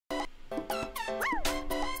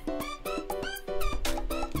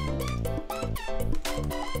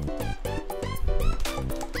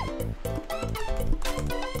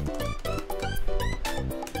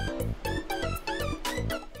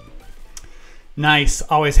Nice.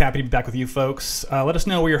 Always happy to be back with you folks. Let us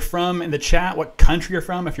know where you're from in the chat, what country you're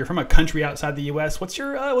from. If you're from a country outside the U.S., what's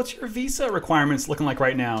your visa requirements looking like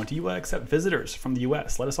right now? Do you accept visitors from the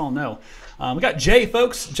U.S.? Let us all know. We got Jay,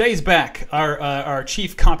 folks. Jay's back. Our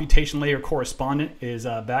chief computation layer correspondent is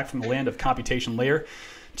back from the land of computation layer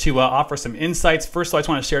to offer some insights. First of all, I just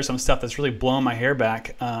want to share some stuff that's really blown my hair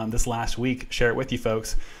back this last week. Share it with you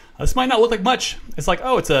folks. This might not look like much. It's like,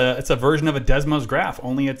 oh, it's a version of a Desmos graph,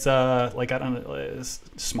 only it's like, I don't know, it's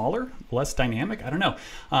smaller, less dynamic. I don't know.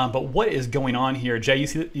 But what is going on here, Jay?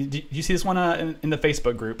 Did you see this one in the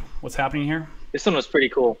Facebook group? What's happening here? This one was pretty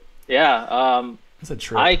cool. Yeah. That's a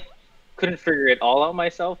trip. I couldn't figure it all out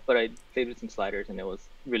myself, but I played with some sliders, and it was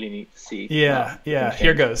really neat to see. Yeah.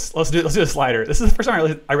 Here goes. Let's do a slider. This is the first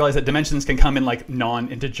time I realized that dimensions can come in like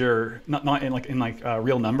non-integer, not in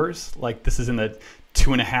real numbers. Like this is in the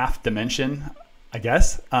 2.5 dimension, I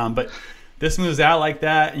guess. But this moves out like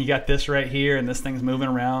that, and you got this right here, and this thing's moving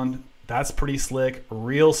around. That's pretty slick,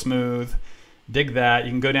 real smooth. Dig that.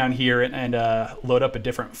 You can go down here and load up a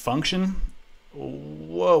different function.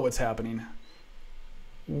 Whoa, what's happening?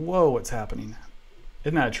 Whoa, what's happening?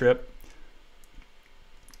 Isn't that a trip?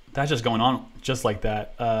 That's just going on just like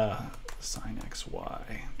that. Sine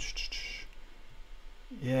XY.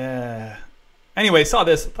 Yeah. Anyway, saw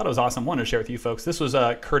this, thought it was awesome. Wanted to share with you folks. This was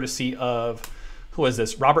courtesy of, who is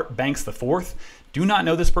this? Robert Banks IV. Do not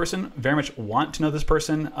know this person. Very much want to know this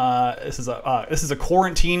person. This is a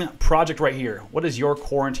quarantine project right here. What has your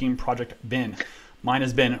quarantine project been? Mine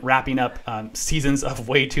has been wrapping up seasons of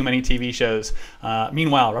way too many TV shows.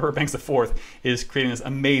 Meanwhile, Robert Banks IV is creating this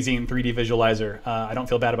amazing 3D visualizer. I don't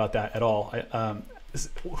feel bad about that at all.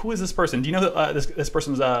 Who is this person? Do you know this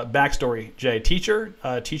person's backstory, Jay?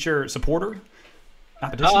 Teacher supporter?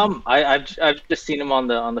 I've just seen him on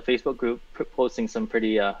the Facebook group posting some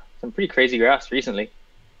pretty crazy graphs recently.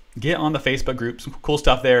 Get on the Facebook group, some cool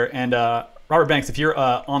stuff there. And Robert Banks, if you're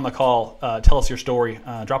on the call, tell us your story.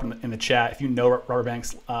 Drop it in the chat. If you know Robert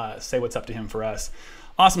Banks, say what's up to him for us.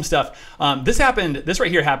 Awesome stuff. This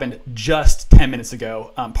right here happened just 10 minutes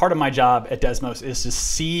ago. Part of my job at Desmos is to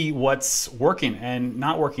see what's working and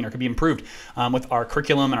not working or could be improved with our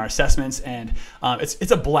curriculum and our assessments. And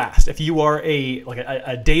it's a blast. If you are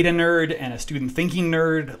a data nerd and a student thinking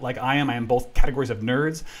nerd like I am both categories of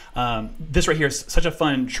nerds. This right here is such a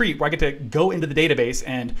fun treat where I get to go into the database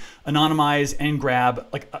and anonymize and grab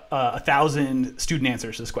like 1,000 student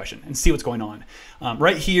answers to this question and see what's going on.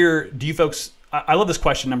 Right here, do you folks... I love this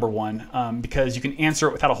question, number one, because you can answer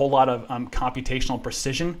it without a whole lot of computational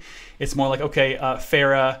precision. It's more like, okay,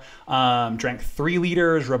 Farah drank 3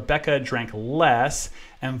 liters, Rebecca drank less,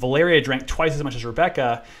 and Valeria drank twice as much as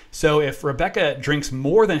Rebecca. So if Rebecca drinks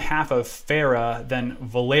more than half of Farah, then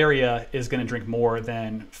Valeria is going to drink more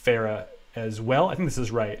than Farah as well. I think this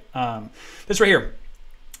is right. This right here,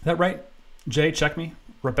 is that right? Jay, check me.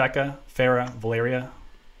 Rebecca, Farah, Valeria.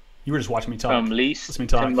 You were just watching me talk. From least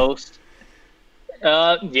to most.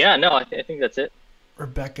 Yeah, no, I think that's it.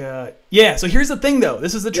 Rebecca. Yeah, so here's the thing, though.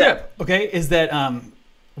 This is the trip, okay? Is that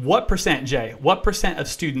what percent, Jay, what percent of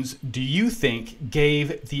students do you think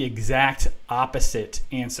gave the exact opposite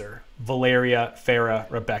answer? Valeria, Farah,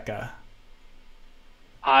 Rebecca.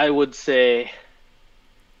 I would say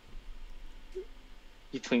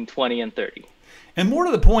between 20 and 30. And more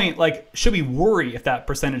to the point, like, should we worry if that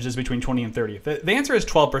percentage is between 20 and 30? The answer is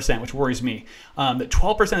 12%, which worries me. That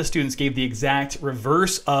 12% of students gave the exact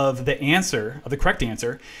reverse of the answer, of the correct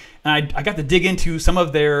answer. And I got to dig into some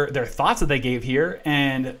of their thoughts that they gave here,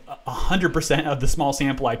 and 100% of the small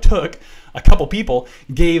sample I took, a couple people,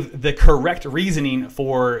 gave the correct reasoning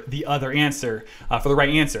for the other answer, for the right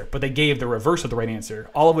answer, but they gave the reverse of the right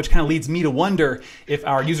answer, all of which kind of leads me to wonder if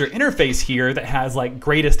our user interface here that has like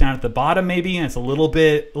greatest down at the bottom maybe, and it's a little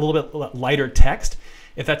bit lighter text,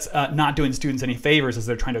 if that's not doing students any favors as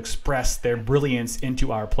they're trying to express their brilliance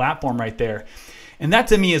into our platform right there. And that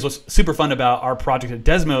to me is what's super fun about our project at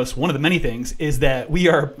Desmos. One of the many things is that we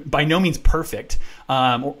are by no means perfect.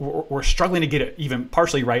 We're struggling to get it even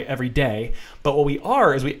partially right every day. But what we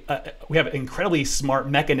are is we have incredibly smart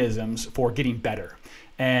mechanisms for getting better.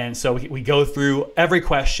 And so we go through every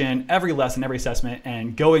question, every lesson, every assessment,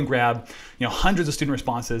 and go and grab hundreds of student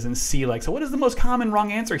responses and see like, so what is the most common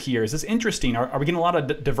wrong answer here? Is this interesting? Are we getting a lot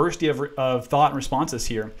of diversity of thought and responses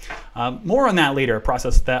here? More on that later, a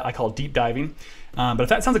process that I call deep diving. But if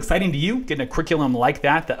that sounds exciting to you, getting a curriculum like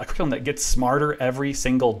that, a curriculum that gets smarter every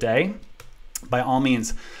single day, by all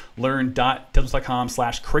means,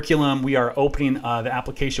 learn.desmos.com/curriculum. We are opening the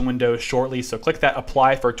application window shortly, so click that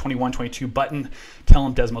apply for 21-22 button. Tell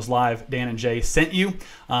them Desmos Live, Dan and Jay sent you.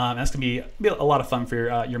 That's going to be a lot of fun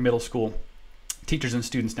for your middle school. teachers and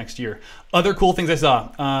students next year. Other cool things I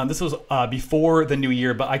saw. This was before the new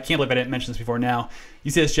year, but I can't believe I didn't mention this before now.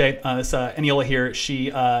 You see this, Jay? This Eniola here,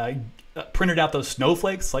 she printed out those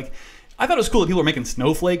snowflakes. Like, I thought it was cool that people were making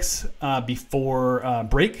snowflakes before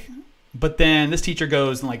break, but then this teacher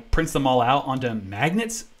goes and like prints them all out onto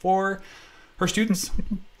magnets for her students.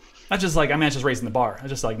 That's just like, I mean, that's just raising the bar. It's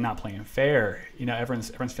just like not playing fair. You know, everyone's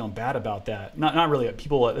feeling bad about that. Not really.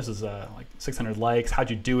 People, this is like 600 likes. How'd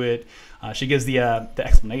you do it? She gives the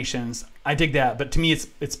explanations. I dig that, but to me,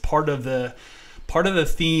 it's part of the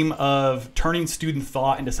theme of turning student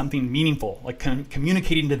thought into something meaningful, like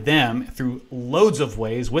communicating to them through loads of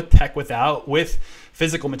ways, with tech, without, with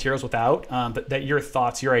physical materials, without, but that your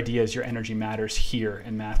thoughts, your ideas, your energy matters here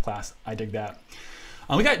in math class. I dig that.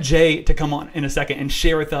 We got Jay to come on in a second and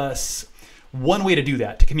share with us one way to do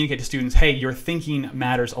that, to communicate to students, hey, your thinking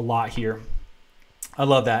matters a lot here. I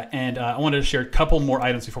love that. And I wanted to share a couple more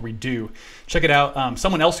items before we do. Check it out.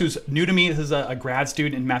 Someone else who's new to me, this is a grad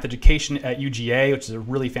student in math education at UGA, which is a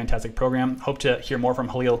really fantastic program. Hope to hear more from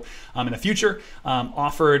Halil in the future.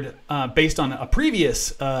 Offered based on a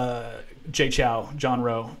previous Jay Chow, John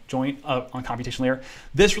Rowe joint on computational layer,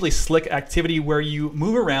 this really slick activity where you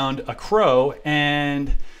move around a crow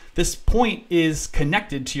and this point is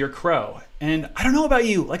connected to your crow. And I don't know about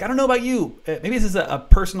you, maybe this is a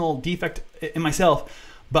personal defect in myself,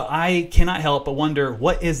 but I cannot help but wonder,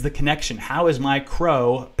 what is the connection? How is my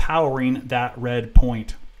crow powering that red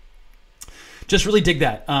point? Just really dig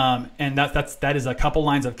that. And that is a couple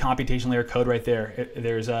lines of computational layer code right there.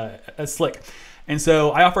 There's a slick. And so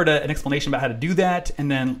I offered an explanation about how to do that. And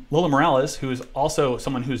then Lola Morales, who is also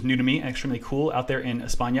someone who's new to me and extremely cool out there in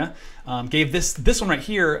España, gave this one right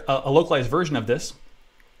here a localized version of this,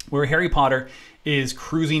 where Harry Potter is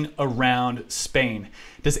cruising around Spain.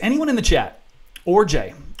 Does anyone in the chat, or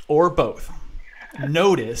Jay, or both,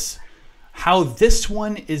 notice how this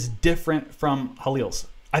one is different from Halil's?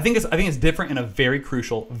 I think it's different in a very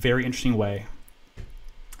crucial, very interesting way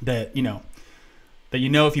that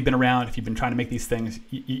if you've been around, if you've been trying to make these things,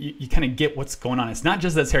 you kind of get what's going on. It's not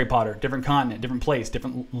just that it's Harry Potter, different continent, different place,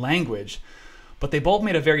 different language, but they both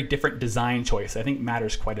made a very different design choice. I think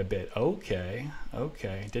matters quite a bit. Okay,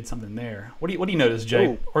 did something there. What do you notice,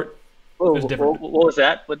 Jay? Or what was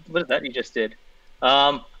that? What was that you just did?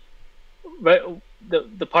 Right,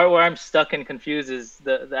 the part where I'm stuck and confused is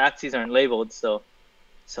the axes aren't labeled, so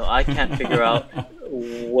I can't figure out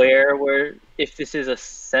if this is a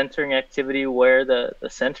centering activity, where the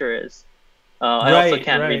center is. I also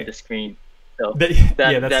can't read the screen, so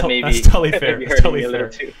that's totally fair. That's totally fair.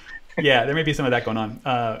 Too. Yeah, there may be some of that going on.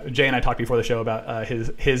 Jay and I talked before the show about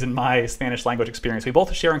his and my Spanish language experience. We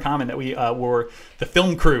both share in common that we were the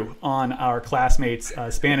film crew on our classmates'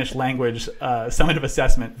 Spanish language summative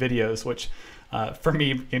assessment videos, which for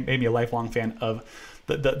me, it made me a lifelong fan of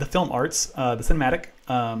the film arts, the cinematic,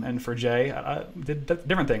 and for Jay, did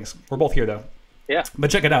different things. We're both here though. Yeah.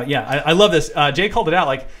 But check it out. Yeah, I love this. Jay called it out,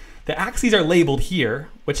 like the axes are labeled here,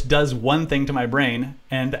 which does one thing to my brain,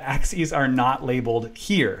 and the axes are not labeled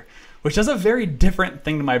here, which does a very different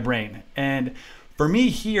thing to my brain. And for me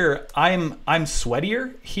here, I'm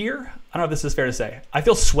sweatier here. I don't know if this is fair to say. I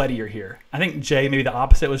feel sweatier here. I think, Jay, maybe the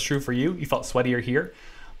opposite was true for you. You felt sweatier here.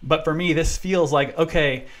 But for me, this feels like,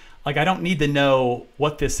 okay, like I don't need to know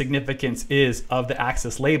what the significance is of the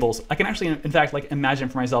axis labels. I can actually, in fact, like imagine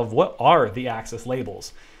for myself, what are the axis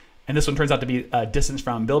labels? And this one turns out to be distance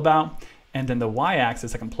from Bilbao. And then the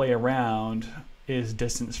y-axis I can play around is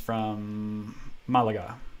distance from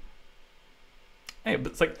Malaga. Hey,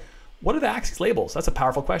 but it's like, what are the axis labels? That's a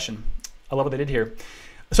powerful question. I love what they did here.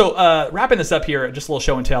 So wrapping this up here, just a little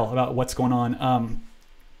show and tell about what's going on.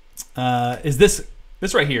 Is this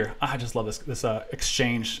right here? I just love this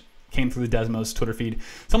exchange came through the Desmos Twitter feed.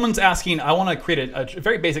 Someone's asking, I want to create a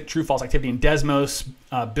very basic true-false activity in Desmos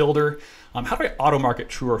Builder. How do I auto-mark it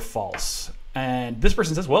true or false? And this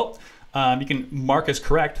person says, well, you can mark as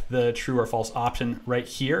correct the true or false option right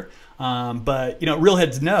here. But real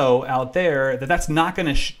heads know out there that that's not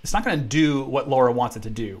going to it's not going to do what Laura wants it to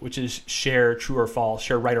do, which is share true or false,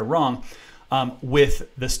 share right or wrong with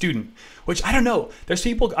the student. Which I don't know. There's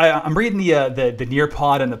people. I'm reading the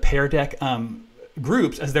Nearpod and the Pear Deck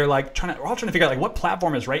groups as they're like we're all trying to figure out like what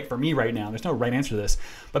platform is right for me right now. There's no right answer to this,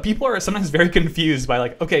 but people are sometimes very confused by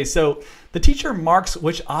like, okay, so the teacher marks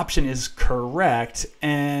which option is correct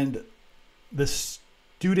and the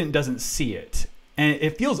student doesn't see it. And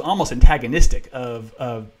it feels almost antagonistic of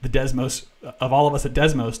the Desmos, of all of us at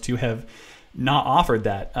Desmos, to have not offered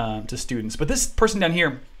that to students. But this person down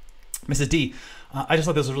here Mrs. D, I just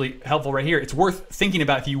thought this was really helpful right here. It's worth thinking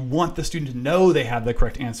about if you want the student to know they have the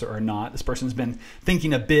correct answer or not. This person's been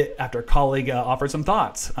thinking a bit after a colleague offered some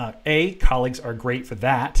thoughts. A, colleagues are great for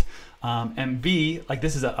that. And B, like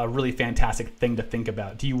this is a really fantastic thing to think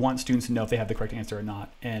about. Do you want students to know if they have the correct answer or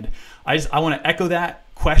not? And I want to echo that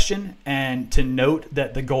question and to note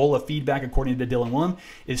that the goal of feedback, according to Dylan Willem,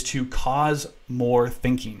 is to cause more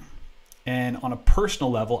thinking. And on a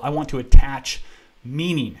personal level, I want to attach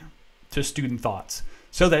meaning to student thoughts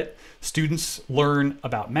so that students learn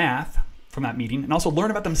about math from that meeting and also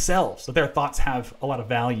learn about themselves, that their thoughts have a lot of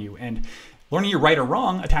value. And learning you're right or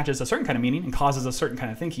wrong attaches a certain kind of meaning and causes a certain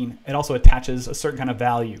kind of thinking. It also attaches a certain kind of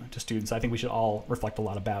value to students I think we should all reflect a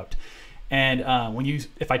lot about. And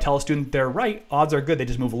if I tell a student they're right, odds are good they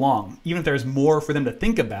just move along. Even if there's more for them to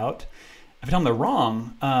think about, if I tell them they're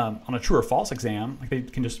wrong on a true or false exam, like they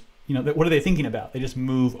can just, what are they thinking about? They just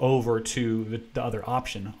move over to the other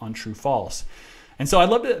option on true false. And so I'd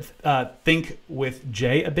love to think with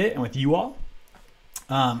Jay a bit and with you all.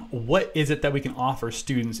 What is it that we can offer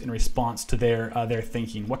students in response to their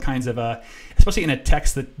thinking? What kinds of, especially in a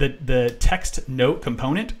text, the text note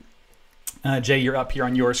component. Jay, you're up here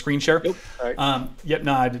on your screen share. Nope. All right. Yep.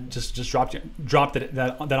 No, I just dropped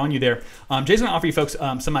that on you there. Jay's going to offer you folks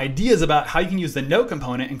some ideas about how you can use the note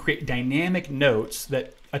component and create dynamic notes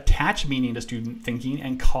that attach meaning to student thinking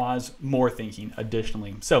and cause more thinking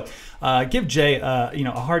additionally. So give Jay a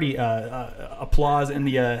hearty applause in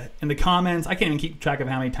the comments. I can't even keep track of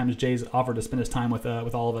how many times Jay's offered to spend his time with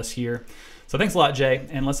all of us here. So thanks a lot, Jay,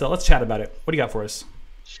 and let's chat about it. What do you got for us?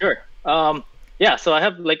 Sure. Yeah, so I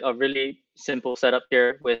have like a really simple setup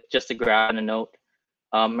here with just a graph and a note.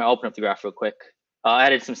 I'll open up the graph real quick. I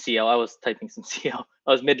added some CL. I was typing some CL.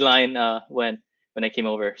 I was midline when I came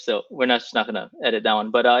over, so we're just not gonna edit that one.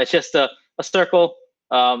 But it's just a circle.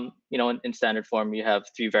 In standard form, you have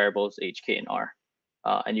 3 variables, H, K, and R,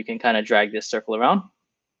 and you can kind of drag this circle around.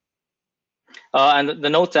 And the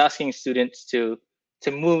note's asking students to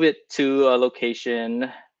move it to a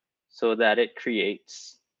location so that it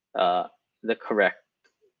creates the correct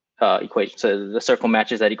equation. So the circle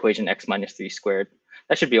matches that equation, x minus 3 squared.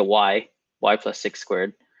 That should be a y plus 6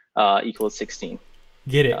 squared equals 16.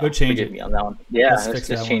 Get it. Go change it. Me on that one. Yeah, let's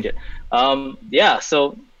change it. Yeah,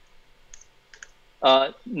 so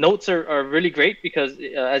notes are really great because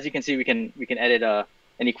as you can see, we can edit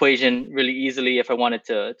an equation really easily. If I wanted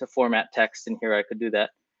to format text in here, I could do that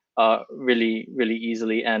really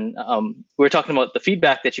easily. And we're talking about the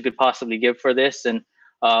feedback that you could possibly give for this. And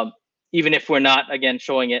even if we're not, again,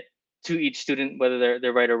 showing it to each student, whether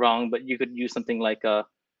they're right or wrong, but you could use something like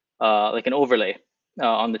an overlay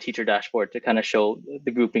on the teacher dashboard to kind of show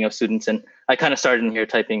the grouping of students. And I kind of started in here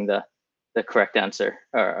typing the correct answer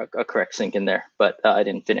or a correct sync in there, but I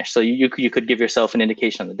didn't finish. So you could give yourself an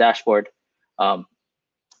indication on the dashboard, and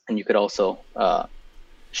you could also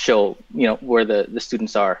show where the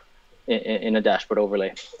students are in a dashboard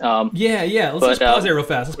overlay. Yeah. Let's just pause there real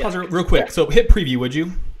fast. Let's pause it real quick. Yeah. So hit preview, would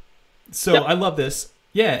you? So yep. I love this.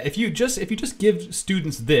 Yeah, if you just give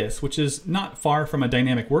students this, which is not far from a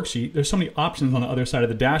dynamic worksheet, there's so many options on the other side of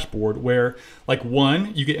the dashboard where, like,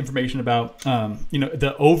 one, you get information about,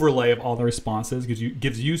 the overlay of all the responses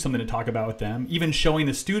gives you something to talk about with them. Even showing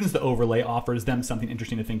the students the overlay offers them something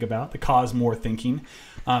interesting to think about, to cause more thinking.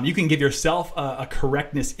 You can give yourself a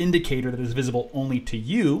correctness indicator that is visible only to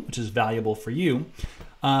you, which is valuable for you.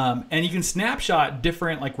 And you can snapshot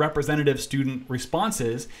different representative student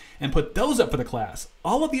responses and put those up for the class.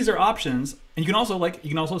 All of these are options, and you can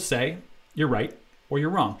also say you're right or you're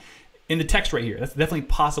wrong in the text right here. That's definitely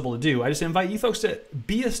possible to do. I just invite you folks to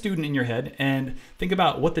be a student in your head and think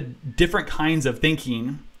about what the different kinds of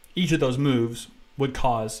thinking each of those moves would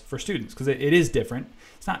cause for students, because it is different.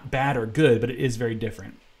 It's not bad or good, but it is very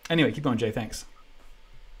different. Anyway, keep going, Jay. Thanks.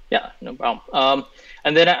 Yeah, no problem.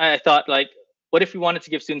 And then I thought, what if we wanted to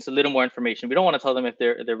give students a little more information? We don't want to tell them if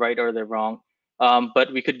they're right or they're wrong,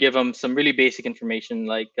 but we could give them some really basic information,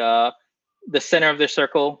 like the center of their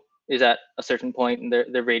circle is at a certain point and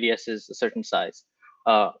their radius is a certain size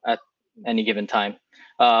at any given time.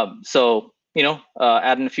 So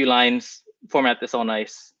add in a few lines, format this all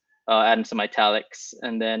nice, add in some italics,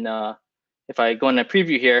 and then if I go in a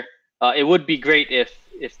preview here, it would be great if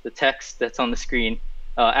the text that's on the screen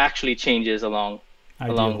actually changes along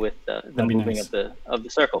with the moving of the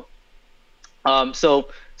circle. So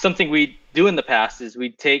something we do in the past is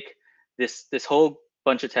we'd take this whole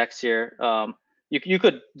bunch of text here. You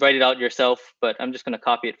could write it out yourself, but I'm just going to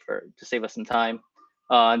copy it to save us some time.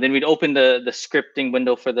 And then we'd open the scripting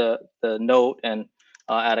window for the note and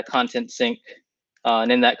add a content sync.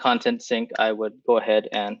 And in that content sync, I would go ahead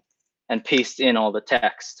and paste in all the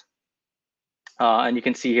text. And you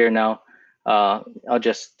can see here now, I'll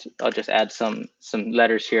just add some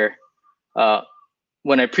letters here.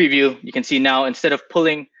 When I preview, you can see now instead of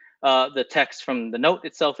pulling the text from the note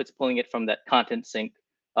itself, it's pulling it from that content sync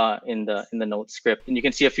in the note script. And you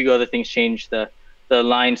can see a few other things change. The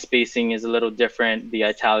line spacing is a little different. The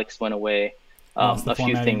italics went away. A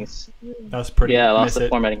few things. That's pretty. Yeah, I lost the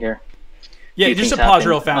formatting here. Yeah, just to pause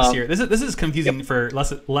real fast here. This is confusing for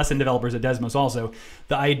lesson developers at Desmos also.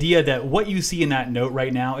 The idea that what you see in that note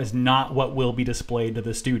right now is not what will be displayed to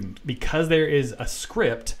the student. Because there is a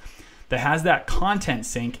script that has that content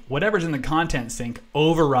sync, whatever's in the content sync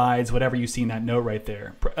overrides whatever you see in that note right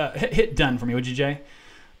there. Hit done for me, would you, Jay?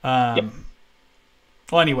 Yep.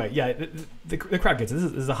 Well, anyway, yeah, the crowd gets it.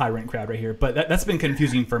 This is a high-rent crowd right here. But that's been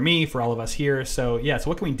confusing for me, for all of us here. So, yeah, so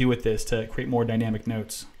what can we do with this to create more dynamic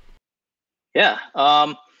notes? Yeah.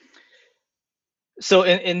 So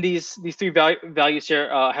in these three values here,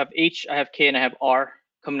 I have H, I have K, and I have R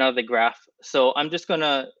coming out of the graph. So I'm just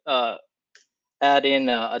gonna add in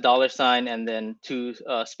a $sign and then two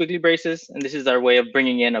squiggly braces, and this is our way of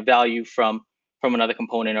bringing in a value from another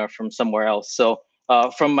component or from somewhere else. So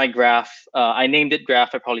from my graph, I named it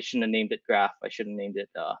graph. I probably shouldn't have named it graph. I should have named it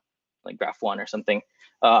like graph 1 or something.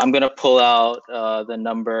 I'm gonna pull out the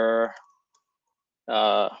number.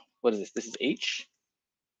 What is this? This is H.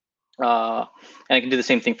 And I can do the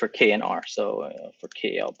same thing for K and R. So for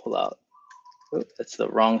K, I'll pull out, that's the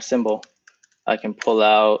wrong symbol. I can pull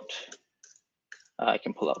out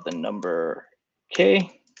the number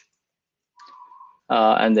K.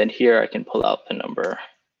 And then here I can pull out the number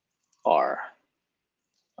R.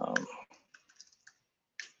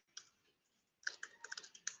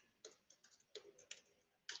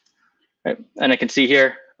 Right. And I can see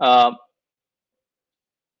here, the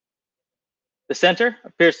center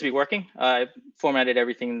appears to be working. I formatted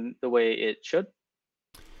everything the way it should.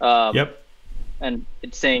 Yep. And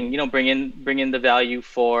it's saying, bring in the value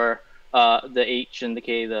for the H and the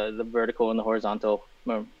K, the vertical and the horizontal.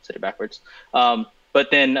 Or set it backwards. But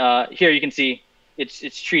then here you can see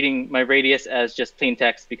it's treating my radius as just plain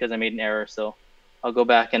text because I made an error. So I'll go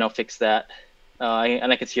back and I'll fix that.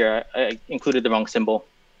 And I can see here I included the wrong symbol.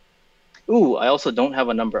 Ooh, I also don't have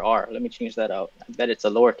a number R. Let me change that out. I bet it's a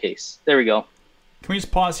lowercase. There we go. Can we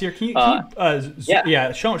just pause here? Can you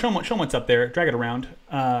show them what's up there, drag it around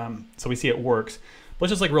so we see it works. But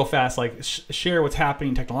let's just like real fast, like share what's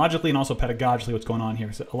happening technologically and also pedagogically what's going on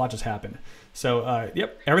here. So a lot just happened. So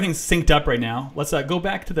yep, everything's synced up right now. Let's go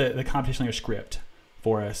back to the competition layer script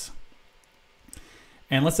for us.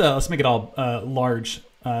 And let's make it all large.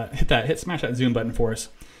 Smash that zoom button for us.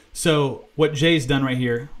 So what Jay's done right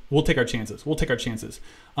here, we'll take our chances.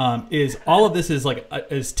 Is all of this is like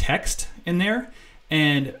is text in there.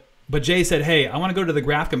 But Jay said, hey, I want to go to the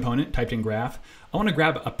graph component, typed in graph. I want to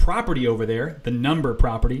grab a property over there, the number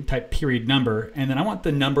property, type period number, and then I want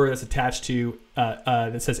the number that's attached to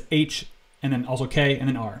that says H and then also K and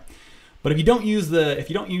then R. But if you don't use the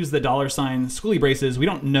 $sign squiggly braces, we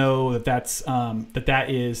don't know that that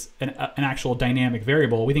is an actual dynamic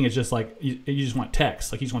variable. We think it's just like you just want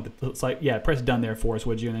text, like you just want it's like, yeah, press done there for us,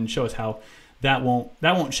 would you, and then show us how that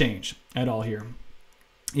won't change at all here.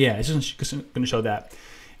 Yeah, it's just going to show that.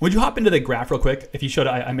 Would you hop into the graph real quick? If you showed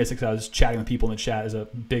it, I missed it because I was chatting with people in the chat. There's a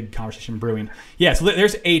big conversation brewing. Yeah, so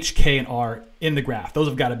there's H, K, and R in the graph. Those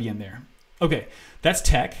have got to be in there. Okay, that's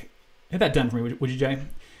tech. Hit that done for me, would you, Jay?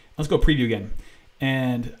 Let's go preview again.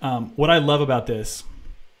 And what I love about this,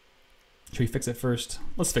 should we fix it first?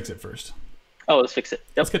 Let's fix it first. Oh, let's fix it.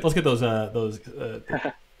 Yep. Let's get those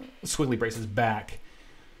squiggly braces back.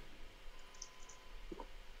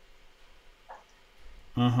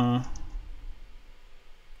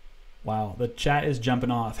 Wow, the chat is jumping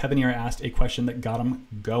off. Heaven here asked a question that got him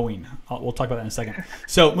going. We'll talk about that in a second.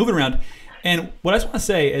 So moving around. And what I just want to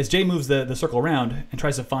say is Jay moves the circle around and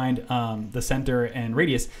tries to find the center and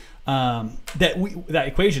radius. That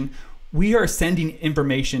equation, we are sending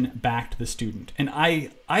information back to the student. And I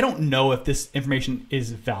don't know if this information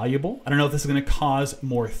is valuable. I don't know if this is going to cause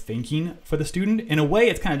more thinking for the student. In a way,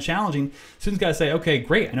 it's kind of challenging. Students got to say, okay,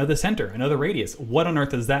 great, I know the center, I know the radius. What on earth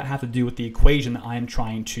does that have to do with the equation that I'm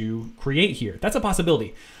trying to create here? That's a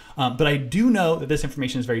possibility. But I do know that this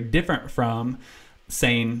information is very different from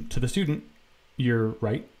saying to the student, you're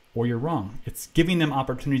right or you're wrong. It's giving them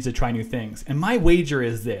opportunities to try new things. And my wager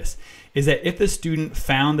is this, is that if the student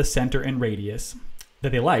found the center and radius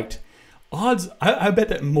that they liked, I bet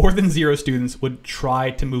that more than 0 students would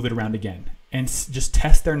try to move it around again and just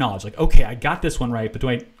test their knowledge. Like, okay, I got this one right, but do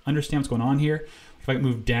I understand what's going on here? If I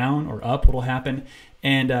move down or up, what will happen?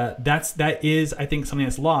 And that is, I think, something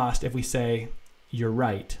that's lost if we say, you're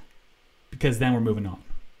right, because then we're moving on.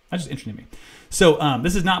 That's just interesting to me. So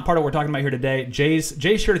this is not part of what we're talking about here today. Jay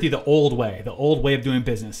shared with you the old way of doing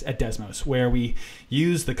business at Desmos, where we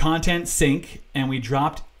use the content sink and we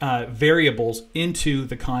dropped variables into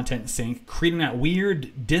the content sink, creating that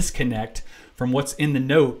weird disconnect from what's in the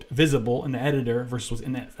note visible in the editor versus what's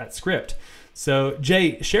in that script. So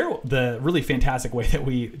Jay, share the really fantastic way that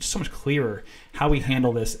it's so much clearer how we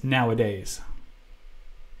handle this nowadays.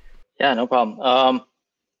 Yeah, no problem.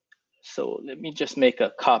 So let me just make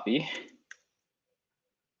a copy.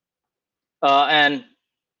 And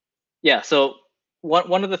yeah, so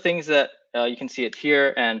one of the things that you can see it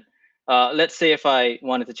here, and let's say if I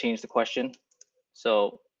wanted to change the question,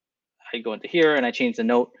 so I go into here and I change the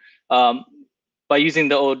note by using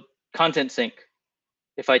the old content sync.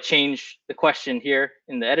 If I change the question here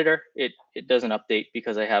in the editor, it doesn't update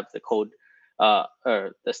because I have the code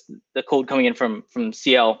or the code coming in from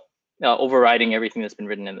CL overriding everything that's been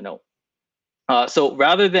written in the note. So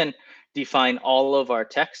rather than define all of our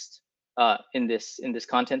text in this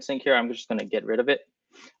content sync here, I'm just going to get rid of it.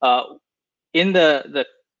 In the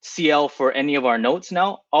CL for any of our notes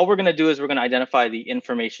now, all we're going to do is we're going to identify the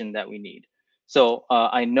information that we need. So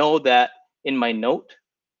I know that in my note,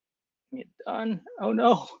 get done. Oh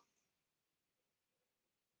no.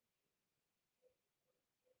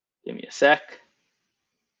 Give me a sec.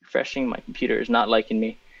 Refreshing. My computer is not liking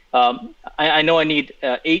me. I know I need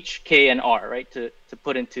H, K, and R, right, to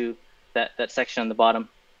put into that section on the bottom.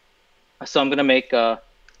 So I'm gonna make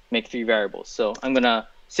 3 variables. So I'm gonna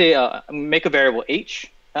say make a variable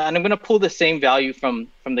H, and I'm gonna pull the same value from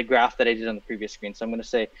the graph that I did on the previous screen. So I'm gonna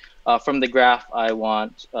say from the graph I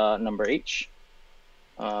want number H,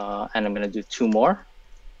 and I'm gonna do 2 more.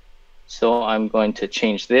 So I'm going to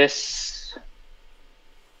change this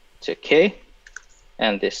to K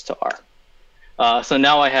and this to R. So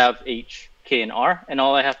now I have H, K, and R, and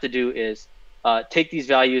all I have to do is take these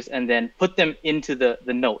values and then put them into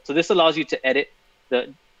the note. So this allows you to edit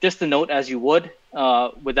just the note as you would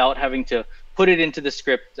without having to put it into the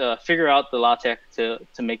script, figure out the LaTeX to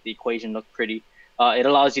make the equation look pretty. It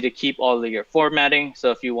allows you to keep all of your formatting.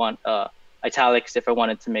 So if you want italics, if I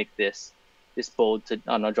wanted to make this bold to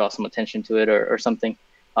draw some attention to it or something,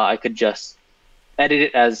 I could just edit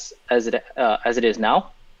it as it is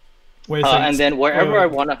now. Wait a second. And then wherever I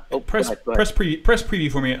want to press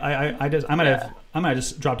preview for me. I might have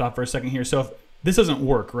just dropped off for a second here. So if this doesn't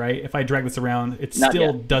work, right? If I drag this around, it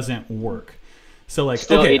still doesn't work. So like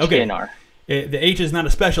still okay, H, K, and R. The H is not a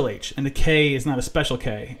special H, and the K is not a special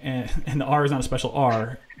K, and the R is not a special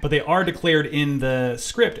R, but they are declared in the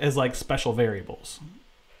script as like special variables.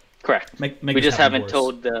 Correct. Make we just haven't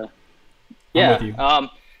told the. Yeah. I'm with you.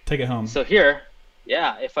 Take it home. So here.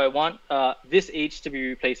 Yeah, if I want this H to be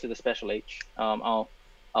replaced with a special H, I'll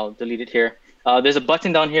delete it here. There's a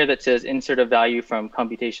button down here that says insert a value from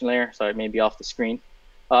computation layer. Sorry, it may be off the screen.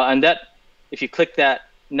 And that, if you click that,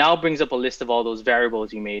 now brings up a list of all those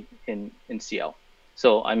variables you made in CL.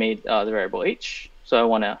 So I made the variable H. So I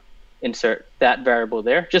want to insert that variable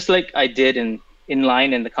there, just like I did in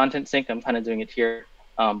line in the content sync. I'm kind of doing it here,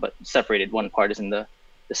 but separated. One part is in the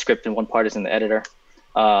script and one part is in the editor.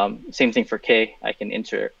 Same thing for K. I can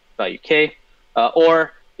insert value K,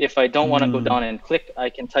 or if I don't want to go down and click, I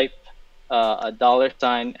can type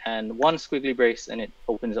 $sign and 1 squiggly brace, and it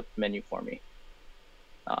opens up the menu for me.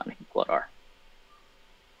 And I can pull out R,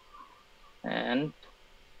 and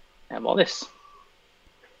I have all this.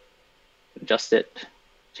 Adjust it,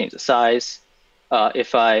 change the size.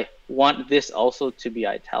 If I want this also to be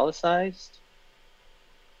italicized,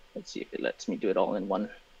 let's see if it lets me do it all in one.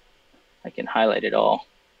 I can highlight it all.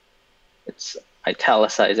 It's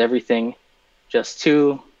italicize everything, just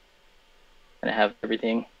 2, and I have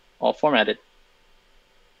everything all formatted.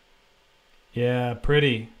 Yeah,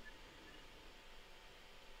 pretty.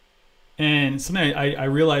 And something I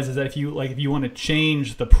realize is that if you want to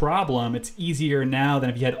change the problem, it's easier now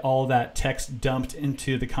than if you had all that text dumped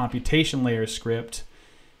into the computation layer script.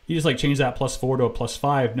 You just change that +4 to a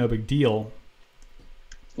 +5, no big deal.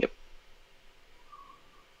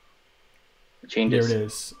 Changes. There it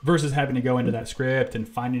is. Versus having to go into that script and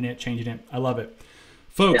finding it, changing it. I love it.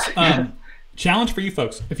 Folks, challenge for you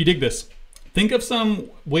folks. If you dig this, think of some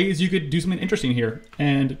ways you could do something interesting here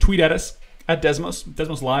and tweet at us at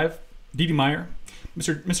Desmos Live, DD Meyer,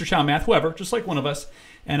 Mr. Chow Math, whoever, just like one of us.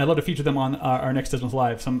 And I'd love to feature them on our next Desmos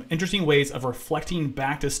Live. Some interesting ways of reflecting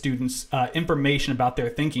back to students information about their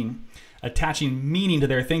thinking, attaching meaning to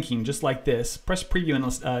their thinking, just like this. Press preview and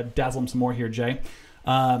let's dazzle them some more here, Jay.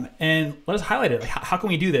 And let us highlight it. How can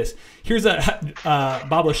we do this? Here's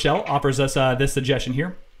Bob Lachelle offers us this suggestion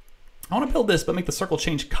here. I want to build this, but make the circle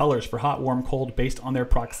change colors for hot, warm, cold based on their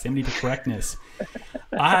proximity to correctness.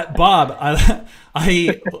 Bob,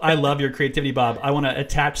 I love your creativity, Bob. I want to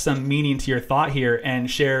attach some meaning to your thought here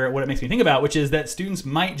and share what it makes me think about, which is that students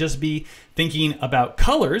might just be thinking about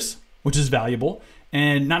colors, which is valuable,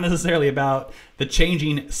 and not necessarily about the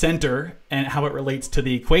changing center and how it relates to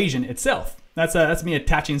the equation itself. That's me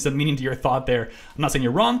attaching some meaning to your thought there. I'm not saying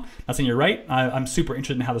you're wrong, not saying you're right. I'm super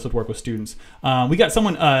interested in how this would work with students. We got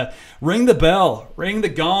someone, ring the bell, ring the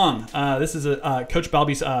gong. This is Coach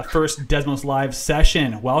Balby's first Desmos live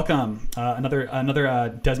session. Welcome. Another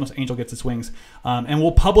Desmos Angel gets its wings. And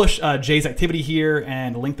we'll publish Jay's activity here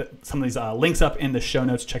and link some of these links up in the show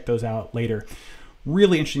notes. Check those out later.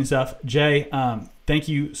 Really interesting stuff. Jay, thank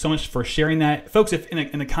you so much for sharing that. Folks, if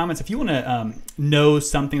in the comments, if you want to know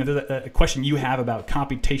something, if there's a question you have about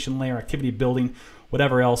computation layer, activity building,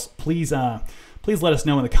 whatever else, please let us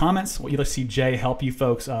know in the comments what you'd like to see Jay help you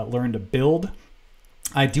folks learn to build.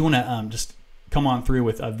 I do want to just come on through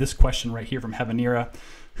with this question right here from Heavenera,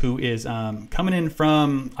 who is coming in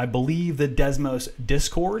from, I believe, the Desmos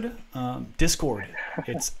Discord. Discord.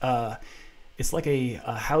 It's like a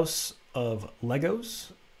house of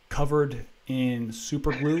Legos covered in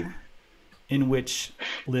super glue in which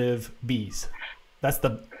live bees. That's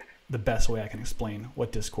the best way I can explain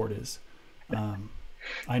what Discord is.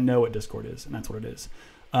 I know what Discord is, and that's what it is.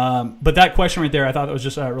 But that question right there, I thought that was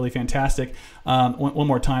just really fantastic. One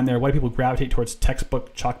more time there. Why do people gravitate towards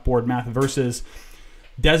textbook chalkboard math versus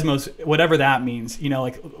Desmos, whatever that means,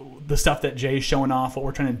 like the stuff that Jay's showing off, what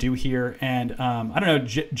we're trying to do here. And I don't know,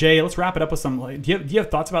 Jay, let's wrap it up with some, do you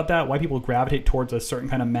have thoughts about that? Why people gravitate towards a certain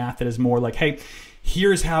kind of math that is more like, hey,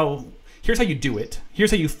 here's how you do it.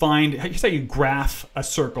 Here's how you graph a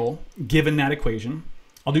circle given that equation.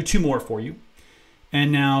 I'll do two more for you.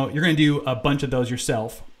 And now you're going to do a bunch of those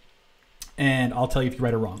yourself. And I'll tell you if you're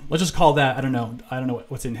right or wrong. Let's just call that, I don't know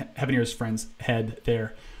what's in Heavenera's friend's head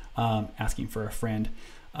there. Asking for a friend.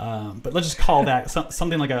 But let's just call that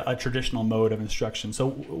something like a traditional mode of instruction.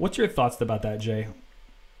 So what's your thoughts about that, Jay?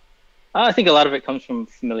 I think a lot of it comes from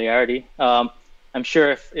familiarity. I'm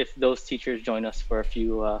sure if those teachers join us for a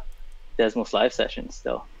few Desmos live sessions,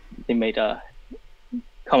 they may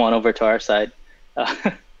come on over to our side.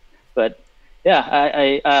 But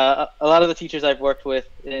yeah, a lot of the teachers I've worked with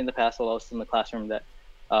in the past while I was in the classroom that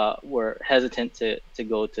were hesitant to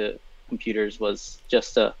go to computers was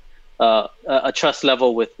just a trust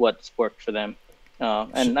level with what's worked for them,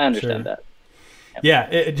 and I understand that. Yeah,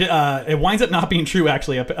 it winds up not being true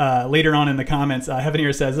actually. Later on in the comments,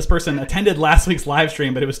 Heavenera says this person attended last week's live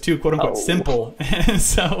stream, but it was too quote unquote simple, and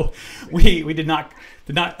so we did not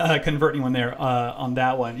convert anyone there on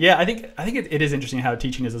that one. Yeah, I think it is interesting how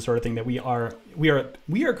teaching is the sort of thing that we are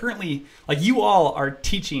currently, like, you all are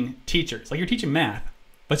teaching teachers, like you're teaching math,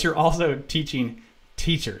 but you're also teaching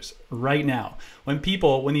teachers right now. When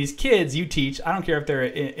these kids you teach, I don't care if they're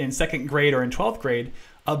in second grade or in 12th grade,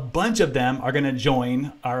 a bunch of them are going to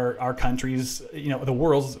join our country's, the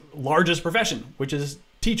world's largest profession, which is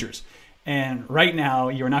teachers. And right now,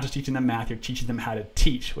 you're not just teaching them math, you're teaching them how to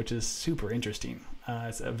teach, which is super interesting.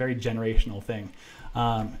 It's a very generational thing.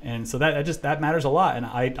 And so that matters a lot. And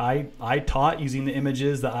I taught using the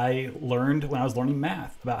images that I learned when I was learning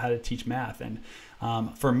math about how to teach math. And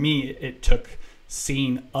for me, it took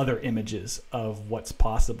seeing other images of what's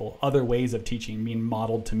possible, other ways of teaching being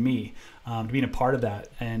modeled to me, being a part of that,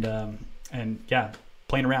 and yeah,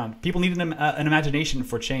 playing around. People need an imagination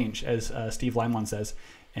for change, as Steve Lyman says,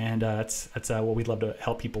 and that's what we'd love to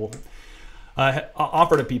help people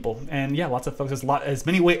offer to people. And yeah, lots of folks, as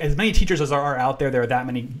many teachers as are out there. There are that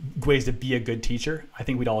many ways to be a good teacher. I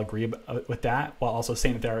think we'd all agree with that, while also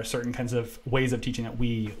saying that there are certain kinds of ways of teaching that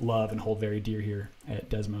we love and hold very dear here at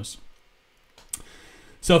Desmos.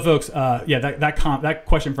 So folks, yeah, that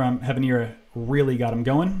question from Heavenera really got him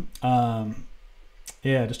going.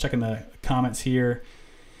 Yeah, just checking the comments here.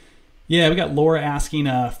 Yeah, we got Laura asking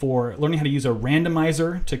for learning how to use a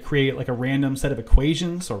randomizer to create like a random set of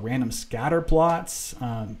equations or random scatter plots.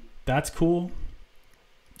 That's cool.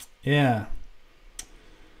 Yeah.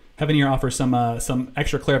 Heavenera offers some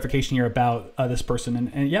extra clarification here about this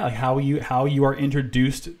person and yeah, like how you are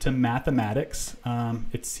introduced to mathematics.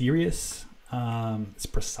 It's serious. It's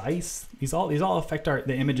precise. These all affect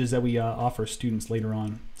the images that we offer students later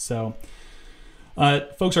on. So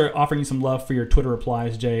folks are offering you some love for your Twitter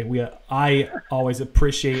replies, Jay. I always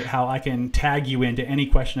appreciate how I can tag you into any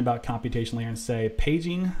question about computation layer and say,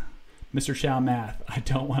 paging Mr. Chow math. I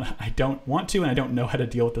don't want to, and I don't know how to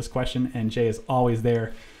deal with this question. And Jay is always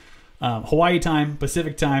there. Hawaii time,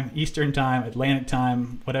 Pacific time, Eastern time, Atlantic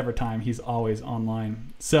time, whatever time, he's always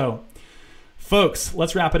online. So Folks,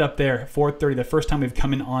 let's wrap it up there. 4:30, the first time we've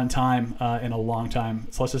come in on time in a long time.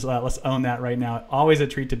 So let's own that right now. Always a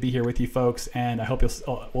treat to be here with you folks, and I hope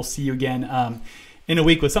we'll see you again in a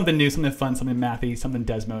week with something new, something fun, something mathy, something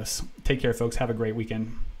Desmos. Take care, folks. Have a great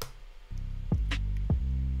weekend.